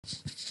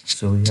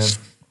So we have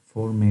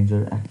four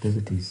major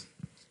activities: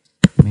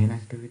 main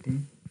activity,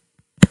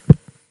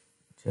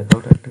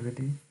 checkout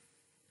activity,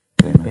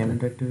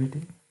 payment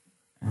activity,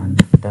 and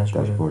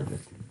dashboard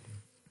activity.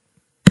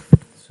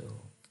 So,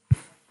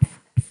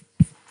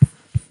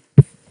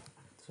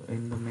 so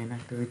in the main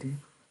activity,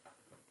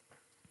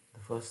 the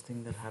first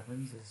thing that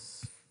happens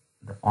is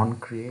the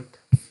onCreate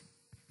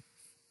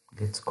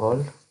gets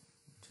called,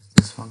 which is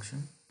this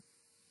function.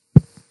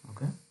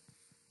 Okay,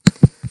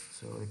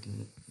 so it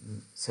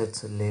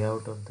sets a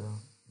layout of the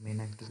main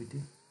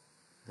activity,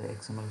 the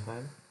XML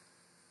file,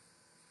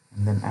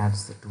 and then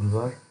adds the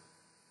toolbar.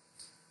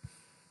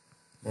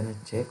 Then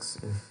it checks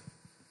if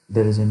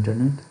there is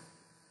internet,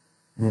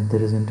 and if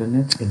there is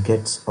internet, it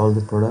gets all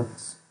the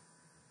products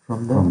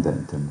from the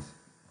internet,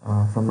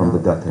 from the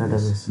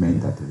database,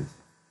 main yeah. database.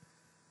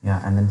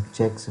 Yeah, and then it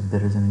checks if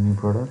there is any new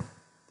product,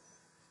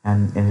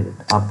 and it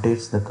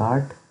updates the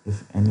cart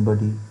if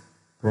anybody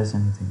press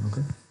anything.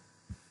 Okay.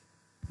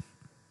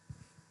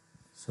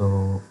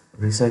 So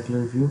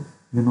recycler view,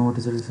 you know what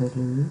is a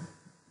recycler view?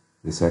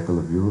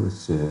 Recycle view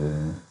is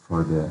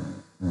for the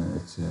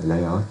it's a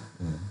layout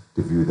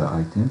to view the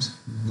items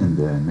in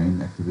the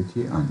main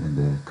activity and in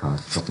the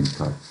cart, shopping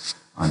cart.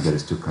 And there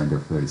is two kind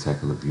of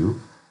recycle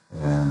view: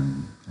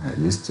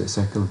 list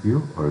recycle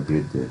view or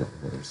grid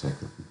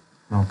recycle view.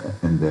 Okay.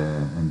 In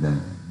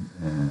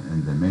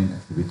the main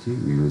activity,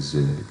 we use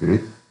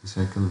grid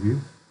recycle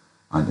view,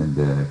 and in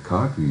the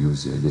cart we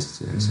use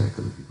list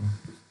recycle view.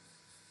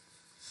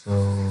 So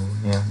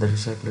yeah, the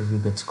recycler view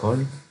gets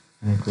called,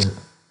 and it will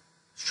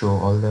show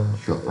all the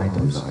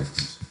items.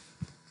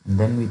 And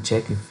then we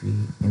check if we,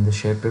 in the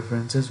shared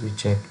preferences, we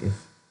check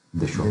if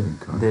the shopping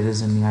cart, there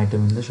is any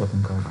item in the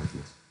shopping cart.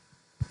 Yes.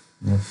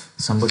 And if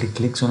somebody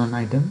clicks on an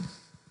item,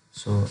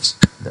 so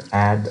the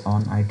add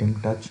on item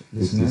touch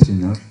listener to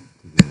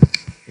the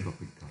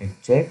shopping cart.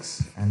 It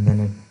checks and then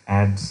it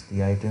adds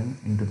the item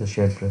into the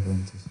shared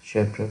preferences.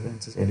 Shared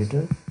preferences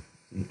editor,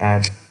 we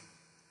add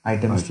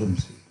items to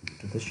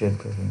the shared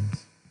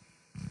preference.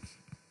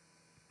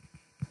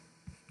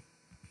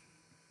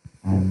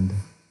 And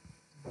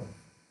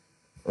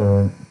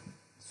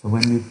so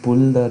when we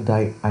pull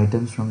the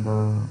items from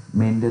the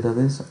main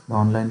database, the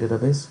online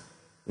database,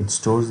 it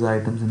stores the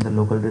items in the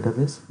local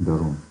database,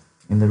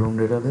 in the room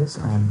database,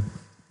 and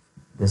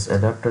this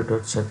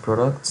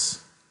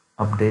adapter.setProducts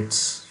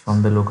updates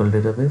from the local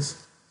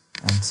database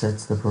and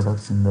sets the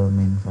products in the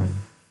main file.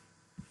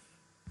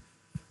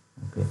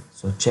 Okay,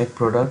 so check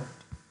product,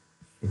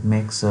 it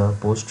makes a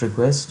post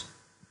request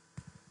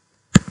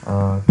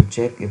to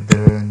check if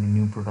there are any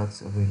new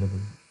products available.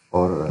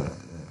 Or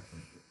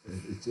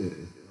it's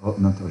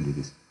not only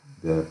this.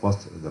 The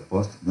post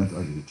not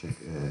only check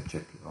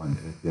on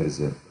if there is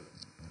a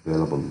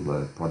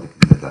available product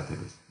in the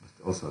database,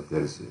 but also if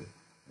there is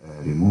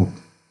a removed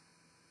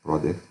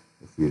product.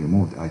 If we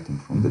remove the item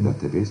from the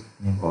database,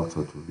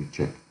 also to be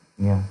checked.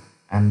 Yeah,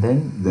 and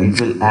then it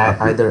will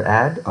either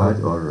add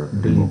or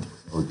delete.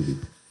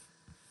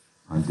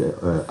 And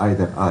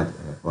either add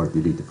or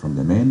delete from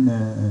the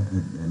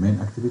main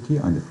activity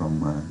and from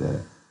the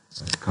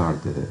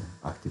card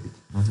activity,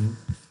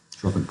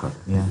 shopping cart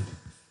activity. Yeah.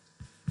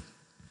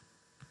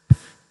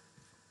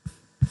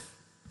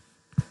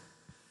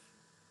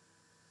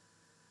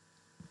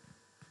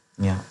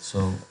 Yeah,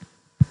 so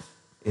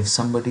if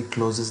somebody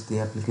closes the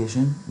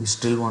application, we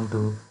still want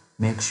to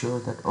make sure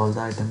that all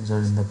the items are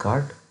in the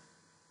cart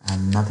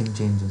and nothing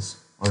changes,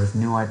 or if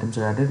new items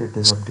are added, it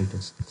is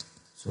updated.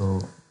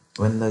 So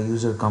when the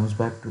user comes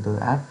back to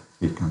the app,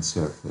 he can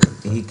serve.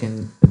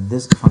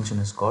 This function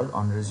is called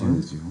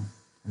onResume,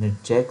 and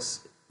it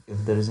checks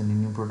if there is any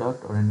new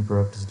product or any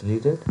product is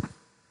deleted,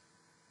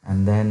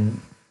 and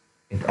then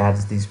it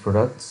adds these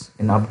products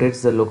and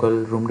updates the local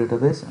room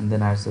database, and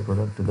then adds the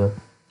product to the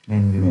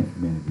main view.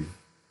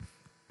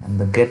 And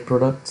the get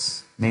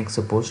products makes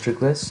a post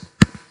request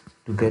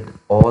to get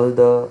all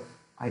the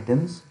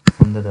items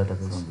from the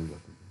database.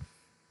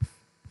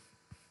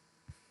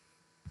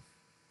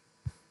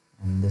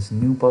 And this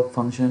new pub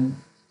function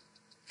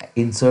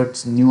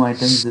inserts new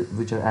items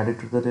which are added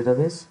to the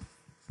database.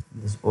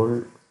 This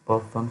old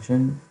pub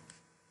function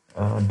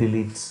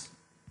deletes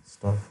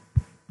stuff.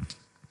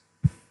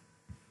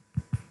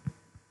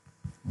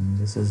 And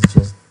this is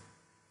just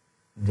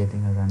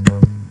getting a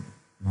random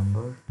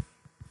number.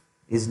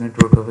 Is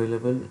network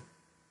available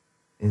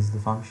is the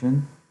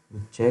function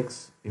which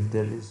checks if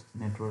there is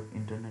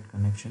internet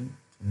connection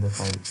in the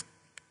file.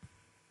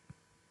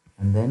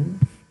 And then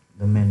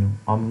the menu,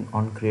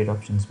 on create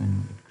options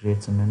menu, it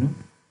creates a menu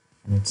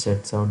and it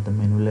sets out the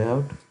menu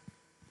layout.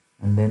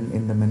 And then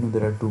in the menu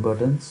there are two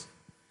buttons.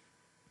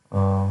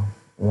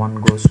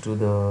 One goes to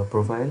the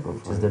profile,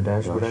 which is the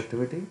dashboard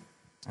activity,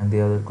 and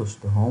the other goes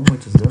to the home,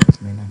 which is the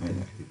main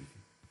activity.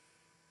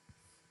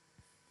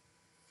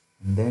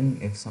 And then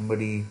if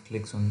somebody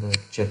clicks on the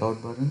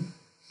checkout button,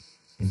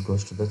 it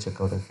goes to the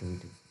checkout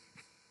activity.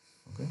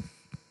 Okay,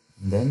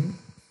 and then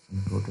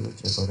you go to the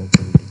checkout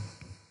activity.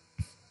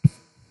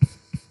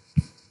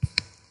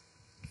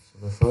 So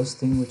the first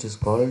thing which is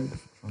called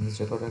from the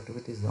checkout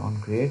activity is the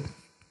onCreate.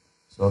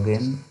 So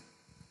again,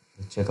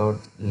 the checkout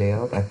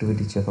layout,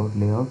 activity checkout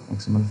layout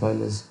XML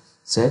file is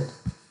set.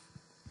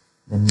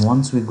 Then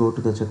once we go to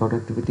the checkout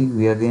activity,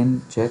 we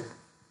again check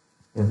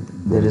if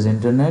there is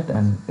internet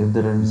and if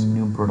there are any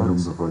new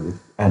products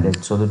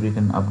added, so that we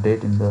can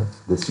update in the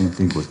same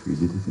thing what we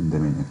did it in the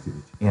main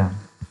activity. Yeah.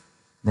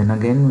 Then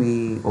again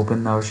we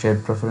open our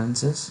shared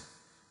preferences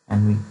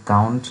and we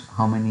count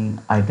how many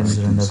items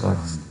are in the cart.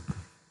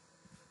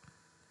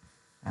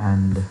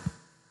 And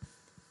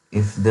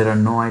if there are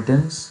no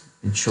items,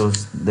 it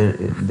shows there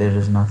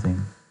is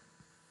nothing.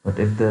 But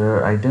if there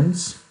are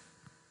items,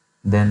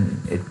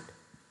 then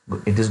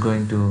it is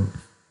going to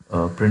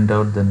print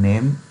out the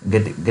name,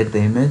 get the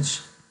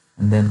image,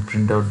 and then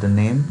print out the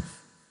name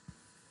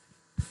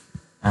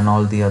and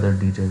all the other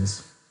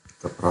details.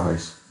 The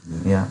price.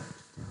 Yeah.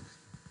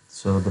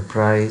 So the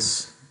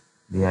price,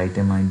 the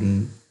item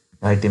ID,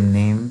 the item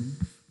name,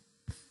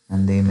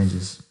 and the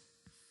images.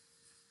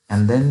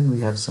 And then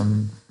we have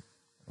some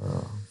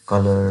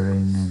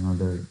coloring and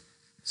other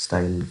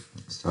styling.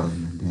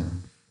 Yeah.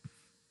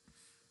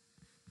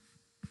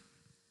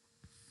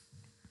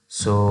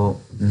 So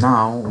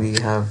now we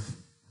have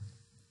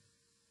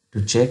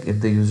to check if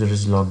the user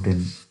is logged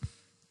in.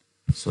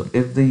 So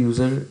if the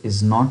user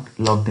is not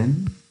logged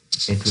in,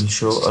 it will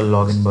show a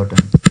login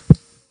button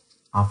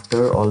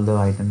after all the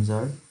items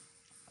are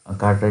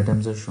cart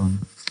items are shown.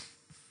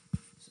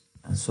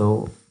 And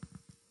so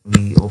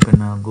we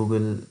open a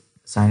Google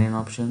sign-in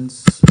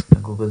options, a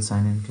Google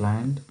sign-in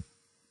client,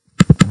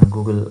 and a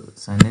Google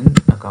sign-in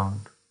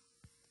account.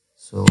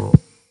 So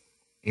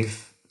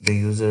if the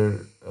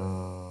user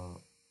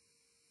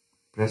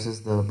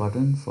presses the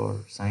button for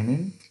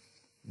sign-in,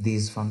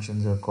 these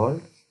functions are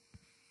called,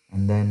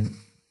 and then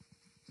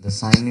the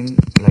sign-in,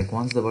 like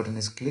once the button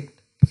is clicked,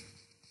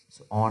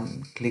 so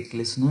on click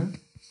listener,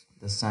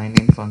 the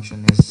sign-in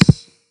function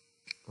is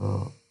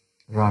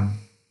run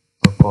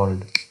or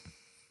called.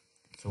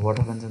 So what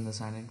happens in the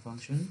sign-in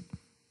function?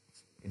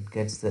 It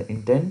gets the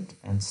intent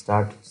and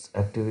starts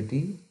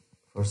activity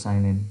for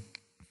sign-in.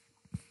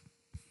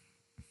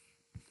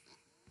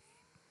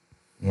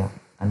 Yeah,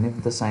 and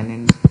if the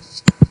sign-in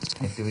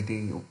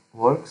activity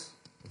works,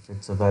 if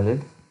it's a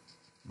valid,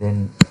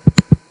 then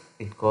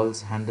it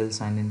calls handle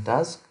sign-in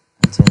task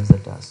and sends the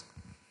task.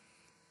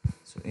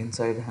 So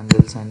inside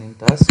handle sign-in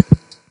task,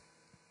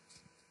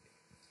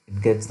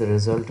 it gets the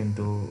result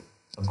into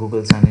a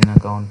Google sign-in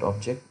account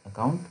object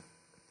account,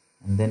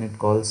 and then it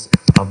calls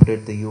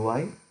update the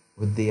UI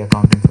with the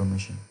account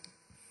information.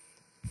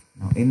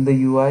 Now in the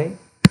UI,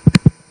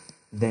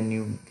 then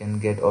you can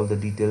get all the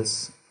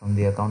details from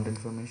the account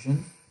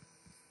information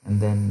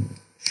and then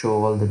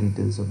show all the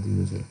details of the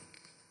user.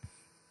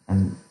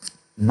 And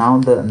now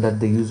that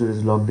the user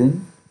is logged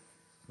in,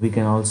 we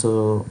can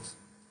also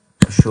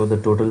show the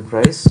total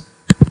price,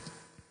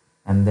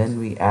 and then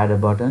we add a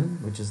button,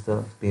 which is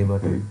the pay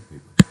button.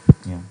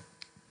 Yeah.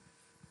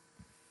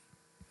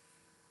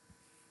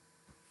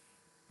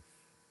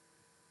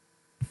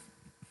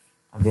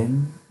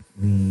 Again,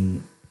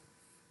 we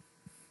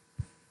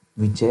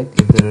check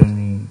if there are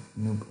any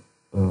new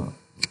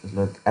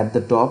like at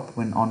the top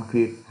when on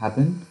create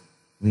happened,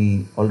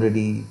 we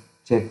already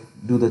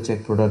do the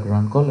check product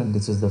run call, and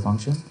this is the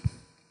function,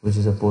 which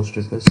is a post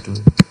request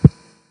to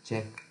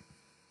check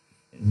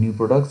new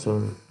products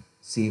or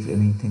see if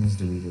anything is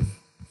deleted.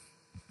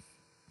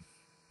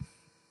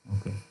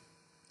 Okay,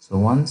 so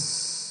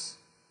once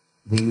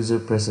the user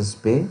presses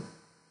pay,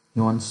 he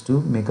wants to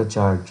make a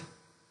charge.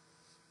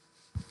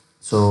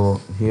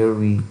 So here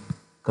we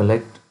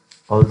collect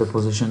all the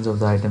positions of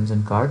the items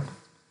in cart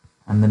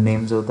and the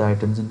names of the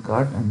items in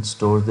cart and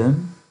store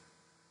them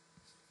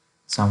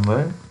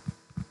somewhere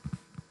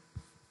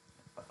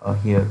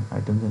here,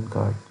 items in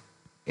cart,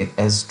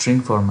 as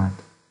string format.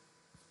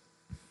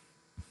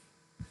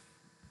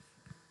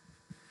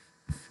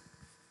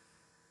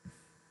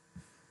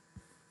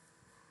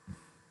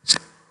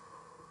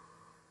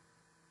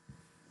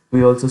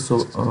 We also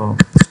store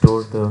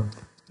the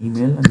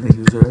email and the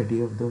user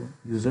ID of the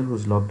user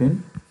who's logged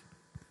in,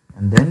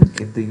 and then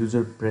if the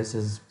user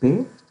presses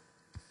pay,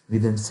 we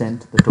then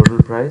send the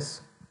total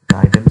price, the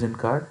items in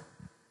cart,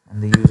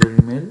 and the user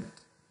email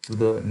to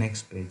the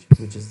next page,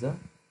 which is the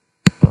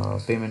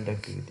payment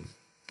activity.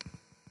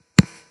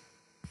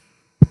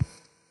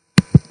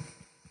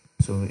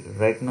 So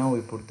right now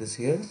we put this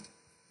here,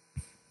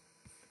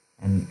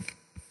 and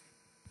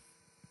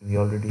we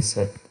already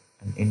set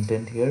an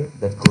intent here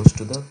that goes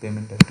to the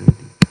payment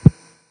activity.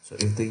 So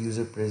if the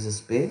user presses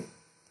pay,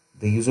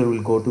 the user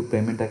will go to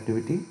payment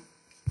activity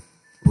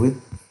with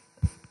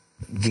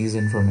these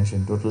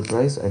information: total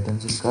price,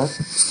 items in cart,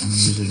 and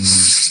user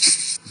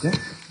email. Okay.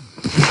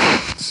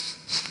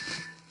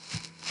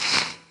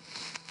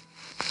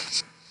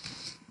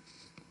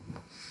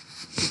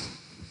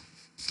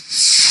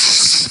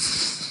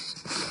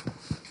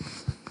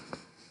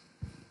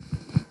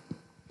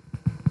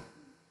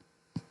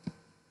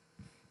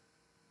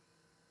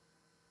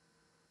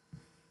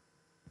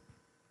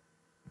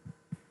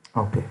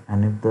 Okay,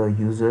 and if the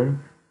user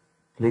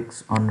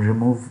clicks on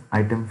remove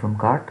item from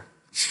cart,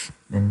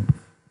 then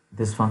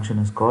this function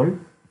is called,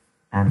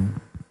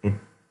 and it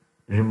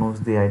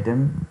removes the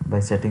item by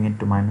setting it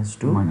to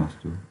 -2.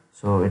 -2.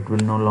 So it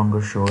will no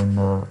longer show in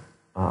the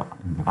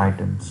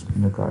items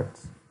in the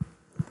cards.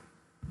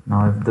 Now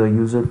if the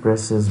user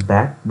presses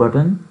back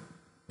button,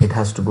 it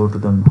has to go to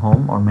the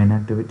home or main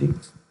activity,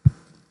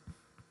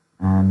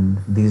 and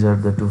these are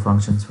the two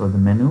functions for the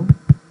menu.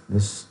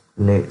 This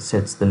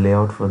sets the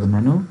layout for the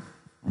menu,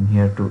 and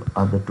here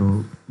are the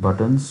two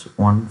buttons,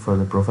 one for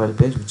the profile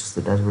page, which is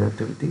the dashboard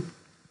activity,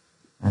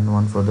 and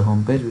one for the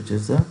home page, which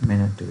is the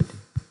main activity.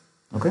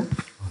 Okay,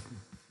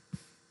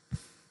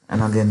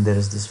 and again there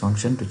is this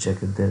function to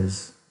check if there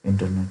is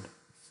internet.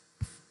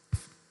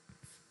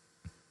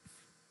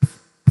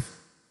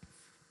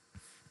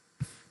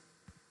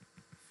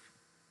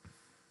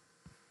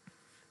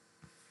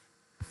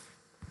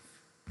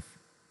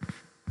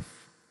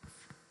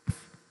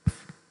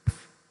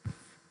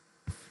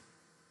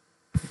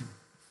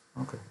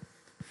 Okay,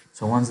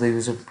 so once the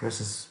user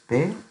presses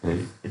pay,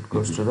 it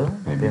goes to the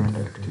payment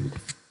activity.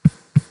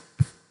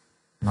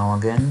 Now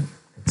again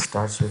it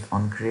starts with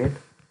on create,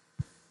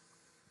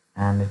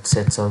 and it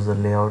sets out the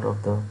layout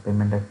of the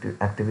payment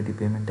activity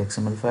payment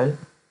XML file,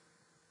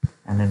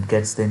 and it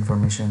gets the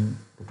information,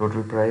 the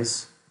total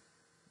price,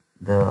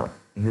 the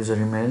user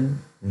email,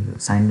 the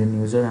signed in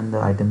user, and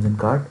the items in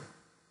cart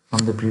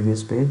from the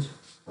previous page,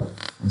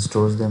 and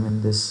stores them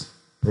in this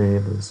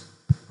variables.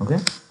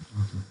 Okay,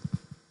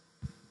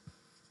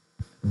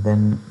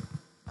 then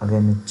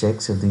again it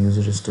checks if the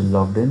user is still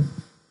logged in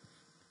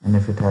and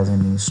if it has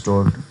any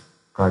stored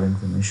card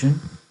information.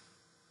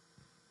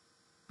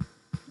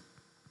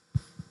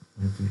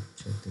 Repeat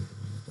check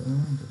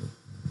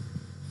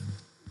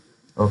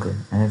okay,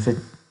 and if it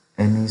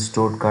any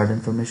stored card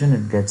information,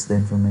 it gets the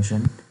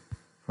information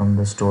from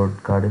the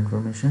stored card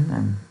information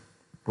and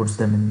puts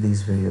them in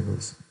these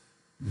variables.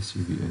 The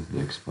CVS, the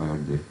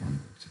expired date, and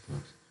etc.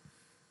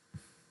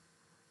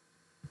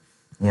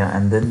 Yeah,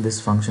 and then this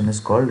function is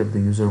called if the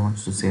user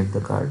wants to save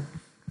the card.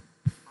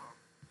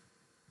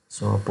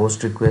 So a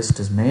post request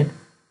is made,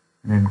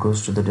 and it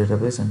goes to the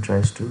database and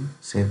tries to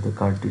save the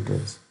card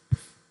details.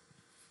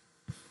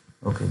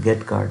 Okay,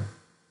 get card.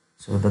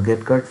 So the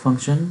get card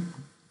function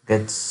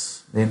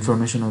gets the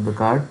information of the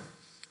card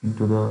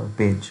into the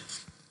page.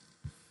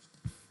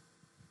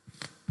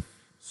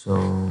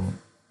 So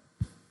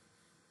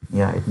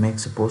yeah, it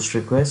makes a post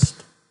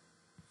request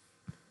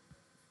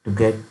to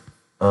get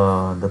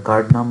the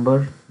card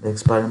number, the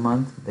expiry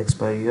month, the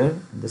expiry year,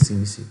 and the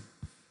CVC.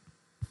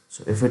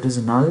 So if it is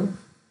null,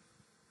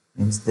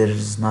 means there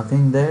is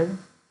nothing there.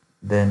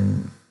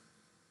 Then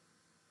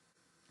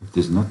if it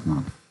is not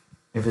null,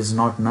 if it's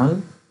not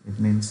null, it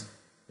means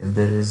if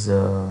there is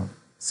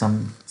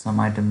some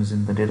items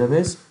in the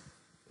database,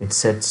 it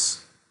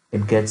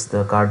gets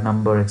the card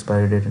number,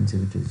 expiry date, and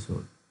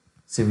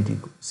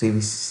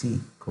CVC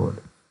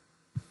code,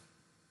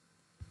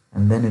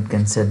 and then it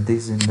can set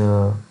this in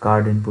the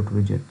card input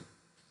widget.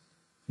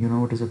 You know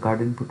what is a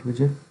card input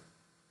widget?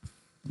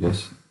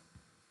 Yes,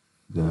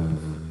 the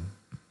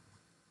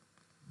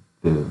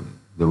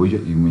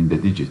widget, you mean the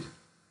digit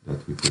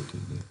that we put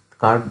in the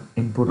card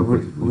input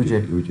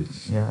widget.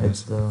 Yeah, yes.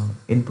 It's the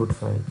input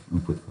file.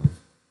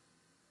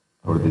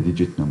 Or the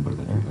digit number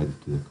that we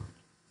added to the card.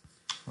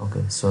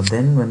 Okay, so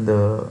then when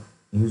the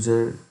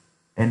user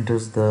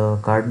enters the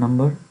card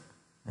number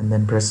and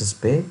then presses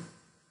pay,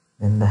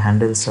 then the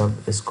handle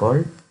sub is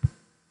called.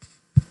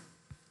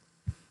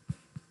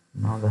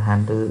 Now the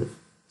handle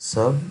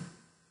sub,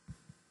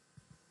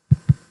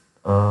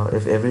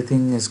 if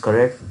everything is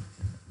correct,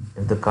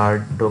 if the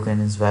card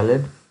token is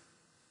valid,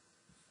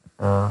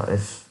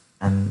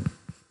 and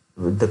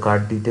with the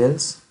card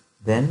details,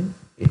 then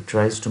it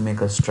tries to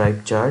make a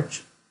Stripe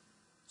charge,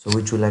 so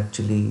which will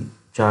actually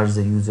charge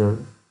the user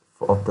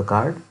of the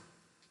card,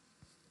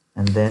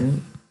 and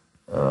then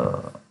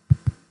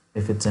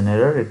if it's an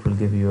error, it will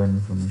give you an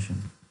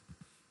information.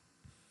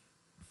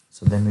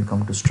 So then we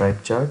come to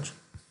Stripe charge,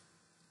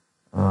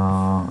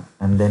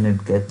 and then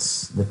it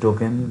gets the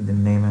token, the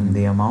name, and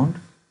the amount,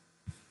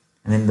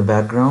 and in the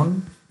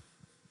background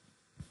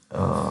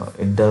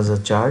it does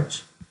a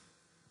charge,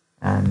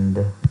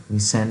 and we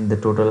send the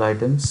total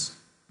items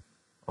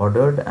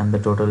ordered and the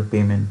total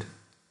payment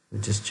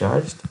which is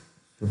charged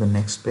to the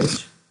next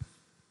page,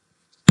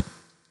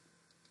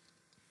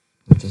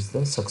 which is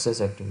the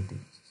success activity.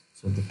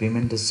 So the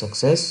payment is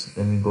success,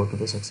 then we go to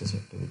the success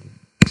activity.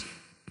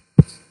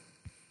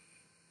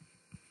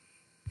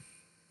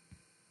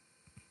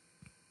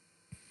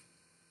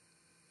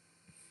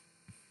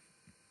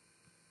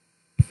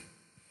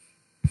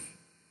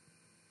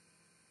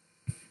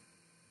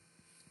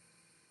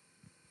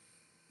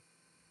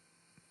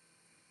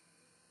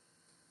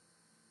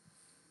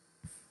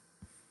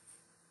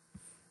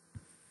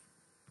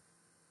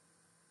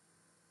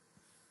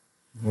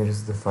 Here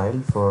is the file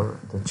for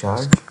the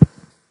charge.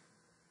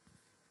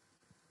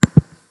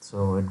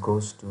 So it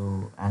goes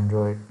to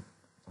Android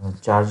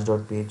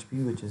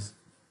charge.php, which is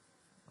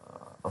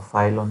a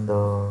file on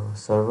the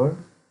server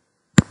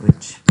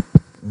which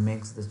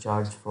makes the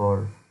charge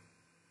for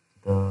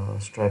the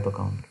Stripe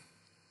account.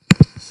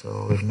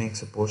 So it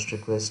makes a post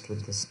request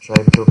with the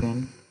Stripe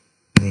token,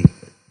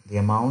 the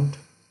amount,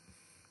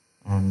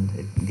 and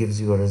it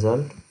gives you a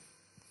result.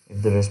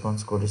 If the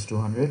response code is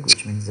 200,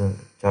 which means the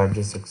charge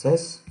is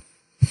success.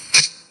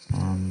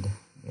 And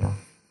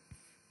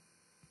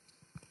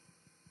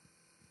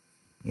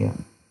yeah,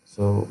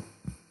 so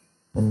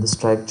when the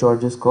Stripe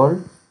charge is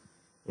called,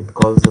 it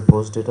calls the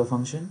post data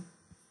function,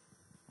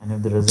 and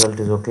if the result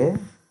is okay,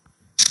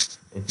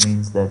 it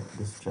means that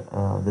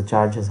the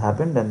charge has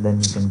happened, and then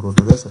you can go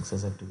to the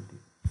success activity.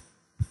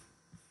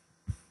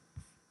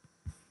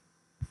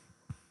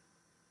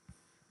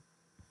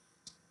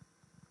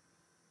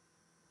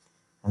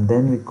 And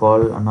then we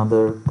call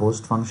another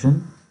post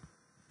function,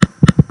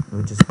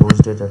 which is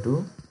post data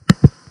 2,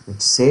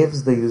 which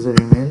saves the user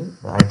email,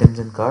 the items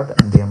in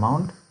cart, and the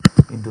amount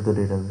into the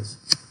database.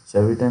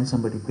 So every time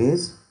somebody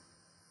pays,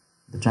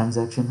 the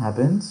transaction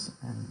happens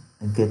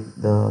and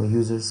the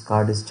user's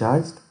card is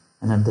charged,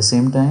 and at the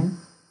same time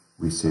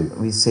we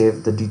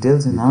save the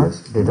details in our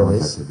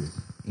database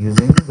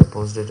using the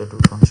post data 2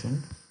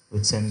 function,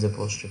 which sends a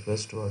post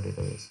request to our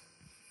database.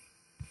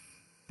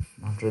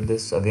 After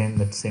this, again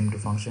that same two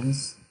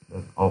functions,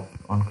 the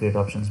on create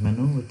options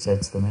menu, which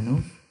sets the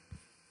menu,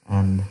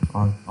 and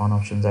on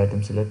options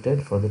item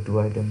selected for the two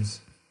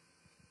items,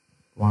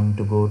 one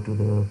to go to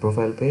the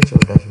profile page or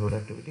dashboard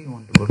activity,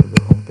 one to go to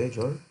the home page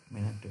or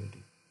main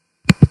activity.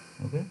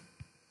 Okay,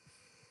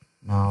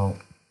 now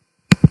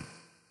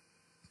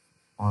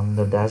on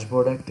the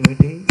dashboard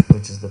activity,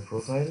 which is the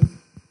profile,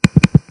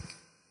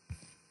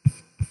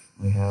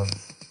 we have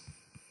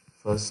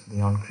first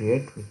the on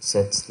create, which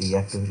sets the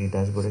activity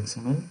dashboard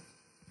XML,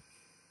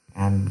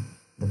 and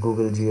the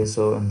Google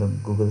GSO and the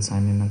Google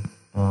sign in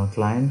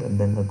client, and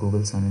then the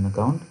Google sign in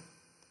account.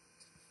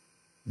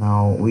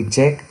 Now we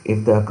check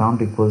if the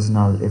account equals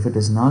null. If it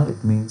is null,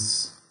 it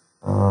means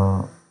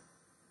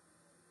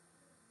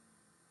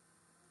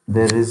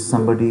there is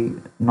somebody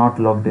not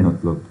logged in.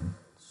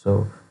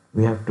 So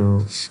we have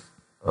to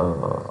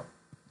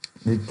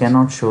we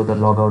cannot show the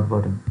logout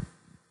button.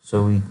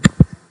 So we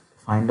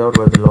find out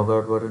where the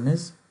logout button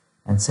is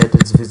and set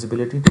its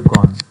visibility to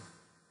gone.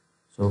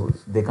 So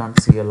they can't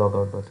see a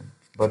logout button.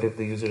 But if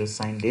the user is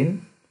signed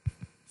in,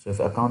 so if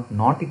account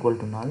not equal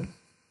to null,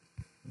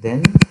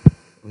 then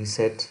we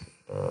set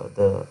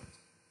the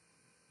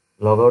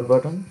logout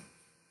button,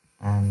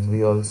 and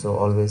we also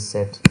always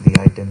set the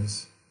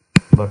items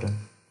button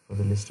for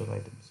the list of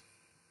items.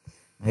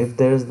 Now, if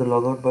there is the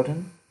logout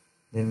button,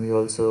 then we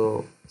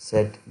also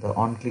set the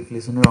on click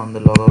listener on the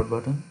logout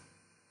button.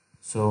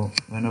 So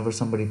whenever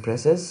somebody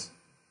presses,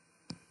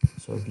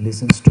 so it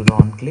listens to the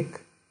on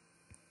click,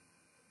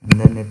 and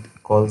then it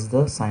calls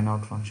the sign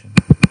out function.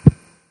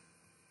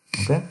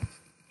 Okay,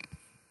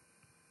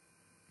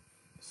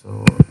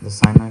 so the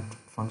sign out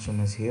function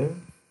is here.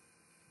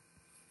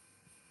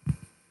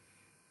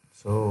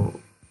 So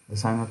the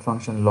sign out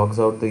function logs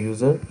out the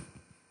user,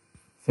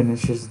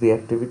 finishes the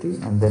activity,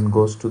 and then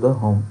goes to the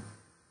home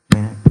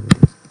main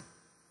activity.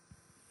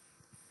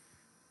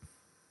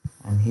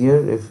 And here,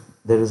 if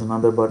there is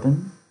another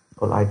button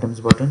called items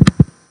button,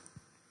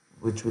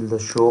 which will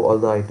show all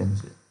the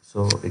items.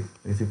 So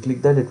if you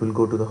click that, it will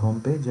go to the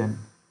home page and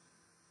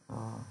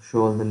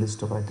show all the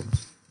list of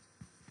items,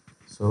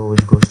 so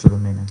which goes to the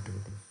main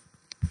activity.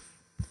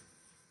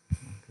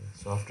 Okay,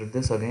 so after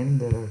this, again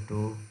there are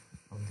two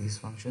of these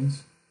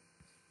functions.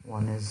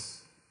 One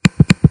is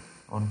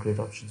on create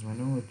options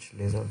menu, which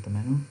lays out the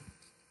menu,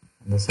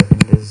 and the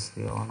second is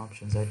the on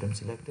options item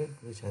selected,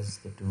 which has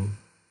the two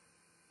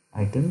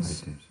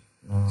items.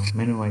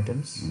 Menu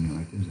items,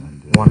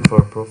 and one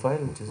for profile,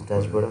 which is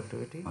dashboard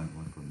activity, and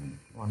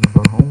one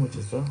for home, which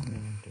is the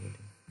main activity.